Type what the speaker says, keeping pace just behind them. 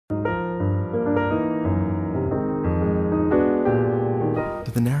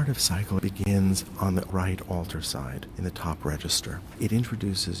narrative cycle begins on the right altar side in the top register. It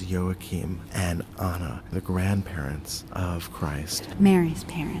introduces Joachim and Anna, the grandparents of Christ. Mary's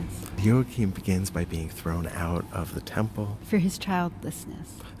parents. Joachim begins by being thrown out of the temple. For his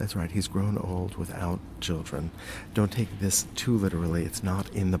childlessness. That's right, he's grown old without children. Don't take this too literally, it's not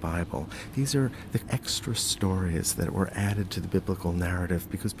in the Bible. These are the extra stories that were added to the biblical narrative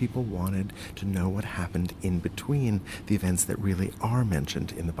because people wanted to know what happened in between the events that really are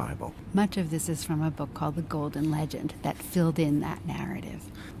mentioned in the Bible. Much of this is from a book called The Golden Legend that filled in that narrative.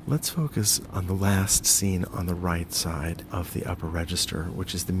 Let's focus on the last scene on the right side of the upper register,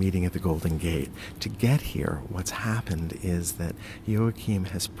 which is the meeting at the Golden Gate. To get here, what's happened is that Joachim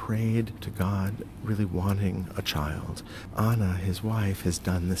has prayed to God, really wanting a child. Anna, his wife, has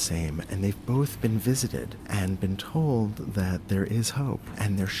done the same, and they've both been visited and been told that there is hope,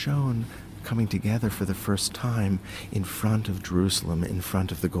 and they're shown coming together for the first time in front of Jerusalem, in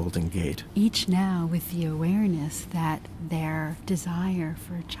front of the Golden Gate. Each now with the awareness that their desire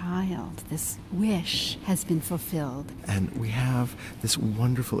for a child, this wish, has been fulfilled. And we have this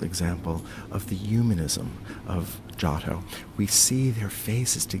wonderful example of the humanism of Giotto. We see their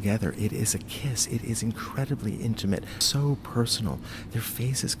faces together. It is a kiss. It is incredibly intimate, so personal. Their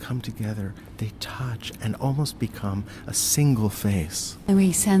faces come together, they touch, and almost become a single face. And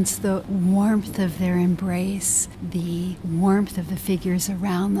we sense the warmth of their embrace, the warmth of the figures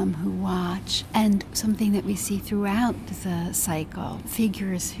around them who watch, and something that we see throughout the cycle,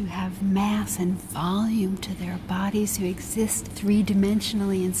 figures who have mass and volume to their bodies, who exist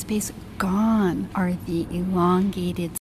three-dimensionally in space. Gone are the elongated